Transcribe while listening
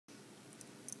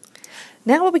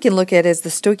Now what we can look at is the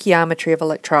stoichiometry of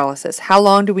electrolysis. How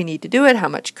long do we need to do it? How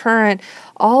much current?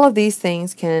 All of these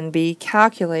things can be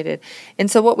calculated. And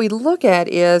so what we look at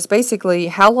is basically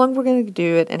how long we're going to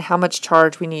do it and how much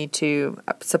charge we need to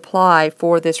supply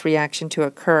for this reaction to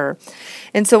occur.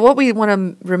 And so what we want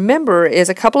to remember is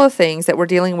a couple of things that we're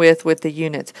dealing with the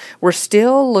units. We're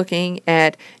still looking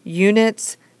at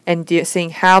units and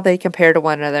seeing how they compare to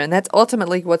one another. And that's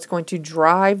ultimately what's going to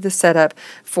drive the setup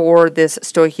for this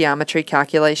stoichiometry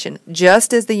calculation,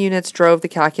 just as the units drove the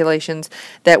calculations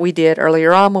that we did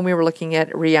earlier on when we were looking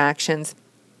at reactions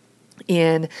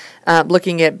in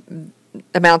looking at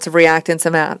amounts of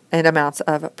reactants and amounts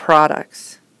of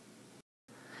products.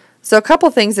 So a couple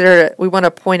things that we want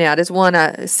to point out is one,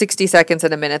 60 seconds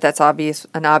in a minute. That's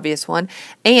an obvious one.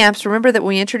 Amps, remember that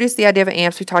when we introduced the idea of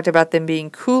amps, we talked about them being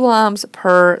coulombs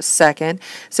per second.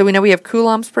 So we know we have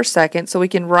coulombs per second, so we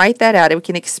can write that out. We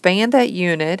can expand that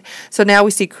unit. So now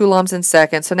we see coulombs in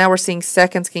seconds. So now we're seeing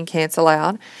seconds can cancel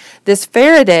out. This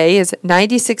Faraday is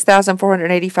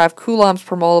 96,485 coulombs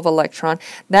per mole of electron.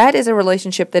 That is a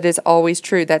relationship that is always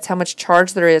true. That's how much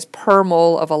charge there is per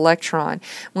mole of electron.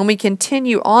 When we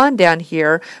continue on down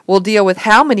here, we'll deal with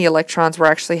how many electrons we're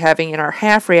actually having in our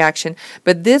half reaction,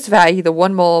 but this value, the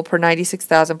 1 mole per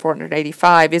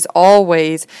 96,485, is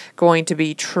always going to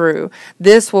be true.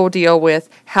 This will deal with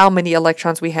how many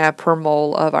electrons we have per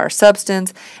mole of our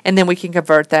substance, and then we can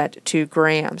convert that to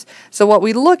grams. So what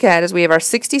we look at is we have our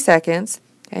 60 seconds.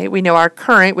 Okay, we know our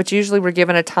current, which usually we're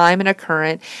given a time and a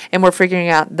current, and we're figuring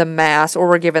out the mass, or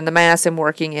we're given the mass and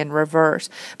working in reverse.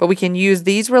 But we can use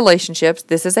these relationships.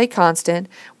 This is a constant.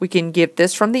 We can get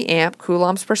this from the amp,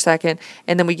 coulombs per second,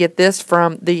 and then we get this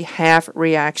from the half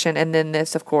reaction, and then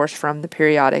this, of course, from the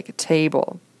periodic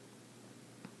table.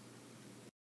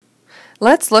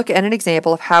 Let's look at an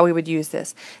example of how we would use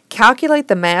this. Calculate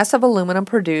the mass of aluminum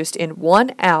produced in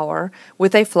 1 hour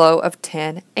with a flow of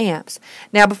 10 amps.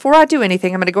 Now, before I do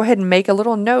anything, I'm going to go ahead and make a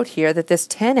little note here that this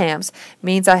 10 amps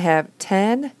means I have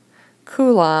 10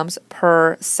 coulombs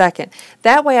per second.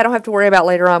 That way I don't have to worry about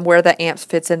later on where the amps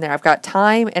fits in there. I've got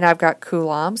time and I've got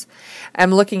coulombs.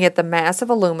 I'm looking at the mass of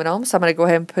aluminum, so I'm going to go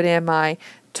ahead and put in my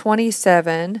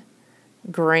 27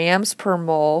 grams per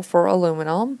mole for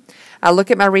aluminum. I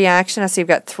look at my reaction, I see I've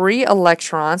got 3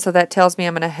 electrons, so that tells me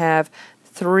I'm going to have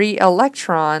 3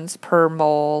 electrons per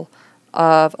mole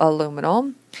of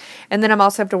aluminum. And then I'm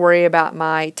also have to worry about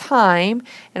my time,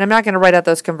 and I'm not going to write out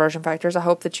those conversion factors. I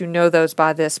hope that you know those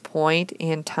by this point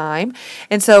in time.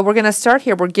 And so we're going to start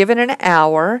here. We're given an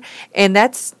hour, and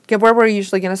that's where we're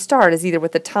usually going to start, is either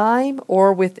with the time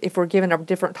or with, if we're given a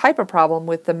different type of problem,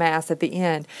 with the mass at the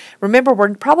end. Remember,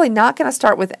 we're probably not going to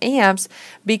start with amps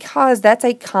because that's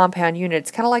a compound unit.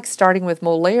 It's kind of like starting with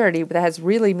molarity, but that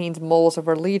really means moles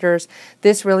over liters.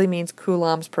 This really means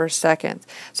coulombs per second.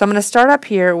 So I'm going to start up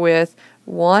here with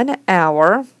 1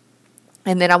 hour,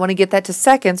 and then I want to get that to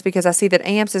seconds because I see that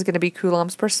amps is going to be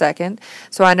coulombs per second.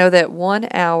 So I know that 1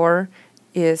 hour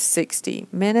is 60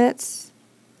 minutes,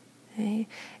 okay,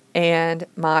 and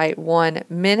my 1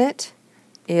 minute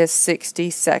is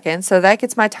 60 seconds. So that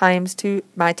gets my time to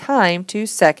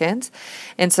seconds,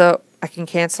 and so I can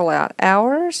cancel out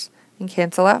hours and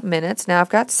cancel out minutes. Now I've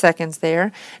got seconds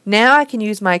there. Now I can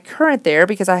use my current there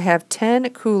because I have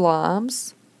 10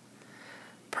 coulombs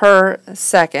per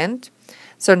second.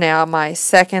 So now my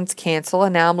seconds cancel,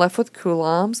 and now I'm left with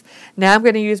coulombs. Now I'm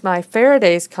going to use my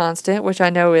Faraday's constant, which I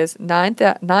know is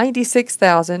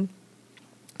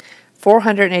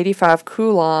 96,485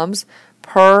 coulombs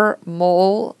per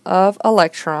mole of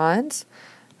electrons.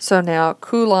 So now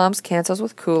coulombs cancels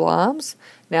with coulombs.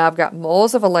 Now I've got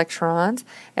moles of electrons,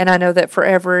 and I know that for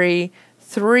every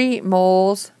 3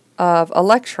 moles of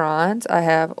electrons, I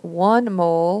have 1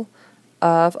 mole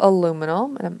of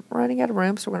aluminum, and I'm running out of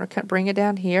room, so we're going to bring it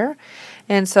down here.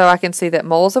 And so I can see that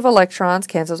moles of electrons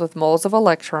cancels with moles of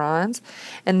electrons,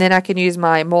 and then I can use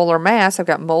my molar mass. I've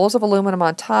got moles of aluminum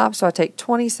on top, so I take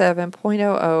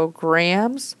 27.00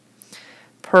 grams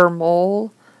per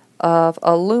mole of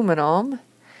aluminum,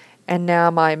 and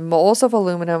now my moles of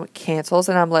aluminum cancels,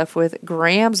 and I'm left with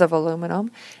grams of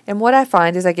aluminum, and what I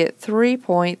find is I get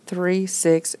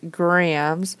 3.36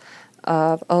 grams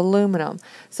of aluminum.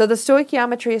 So the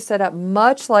stoichiometry is set up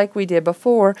much like we did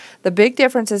before. The big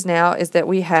difference is now is that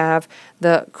we have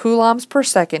the coulombs per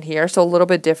second here, so a little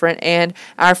bit different, and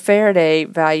our Faraday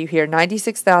value here,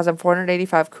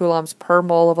 96,485 coulombs per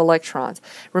mole of electrons.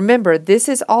 Remember, this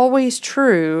is always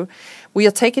true.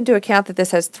 We'll take into account that this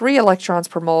has 3 electrons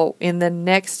per mole in the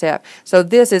next step. So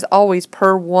this is always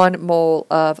per 1 mole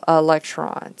of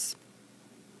electrons.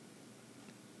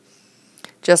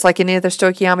 Just like any other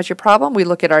stoichiometry problem, we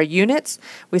look at our units.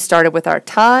 We started with our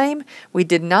time. We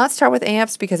did not start with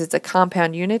amps because it's a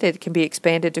compound unit. It can be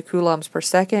expanded to coulombs per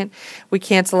second. We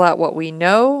cancel out what we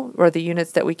know, or the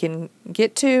units that we can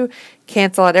get to,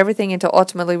 cancel out everything until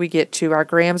ultimately we get to our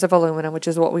grams of aluminum, which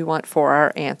is what we want for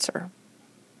our answer.